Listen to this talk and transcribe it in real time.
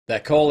They're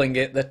calling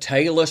it the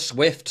Taylor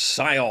Swift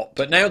psyop.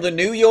 But now the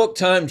New York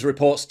Times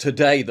reports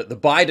today that the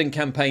Biden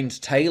campaign's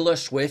Taylor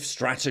Swift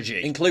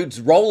strategy includes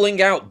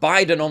rolling out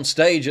Biden on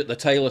stage at the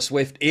Taylor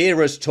Swift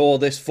Eras Tour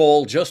this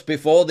fall just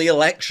before the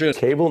election.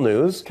 Cable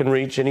news can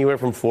reach anywhere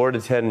from 4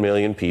 to 10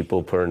 million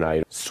people per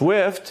night.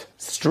 Swift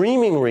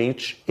streaming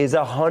reach is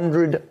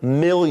 100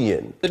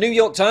 million. The New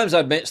York Times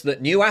admits that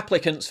new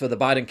applicants for the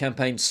Biden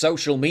campaign's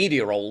social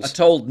media roles are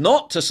told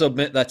not to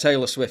submit their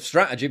Taylor Swift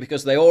strategy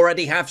because they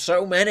already have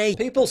so many.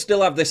 People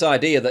still have this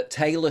idea that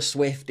Taylor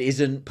Swift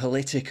isn't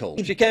political.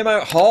 She came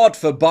out hard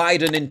for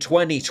Biden in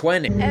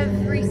 2020.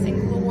 Every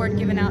single award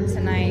given out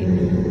tonight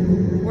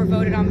were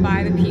voted on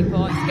by the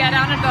people. Just get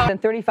out and vote.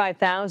 And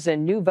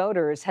 35,000 new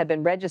voters have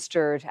been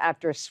registered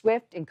after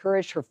Swift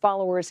encouraged her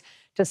followers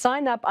to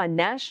sign up on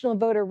National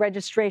Voter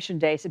Registration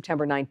Day,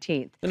 September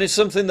 19th. And it's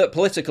something that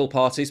political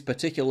parties,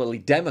 particularly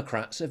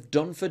Democrats, have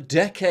done for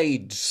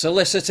decades,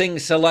 soliciting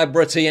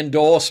celebrity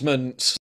endorsements.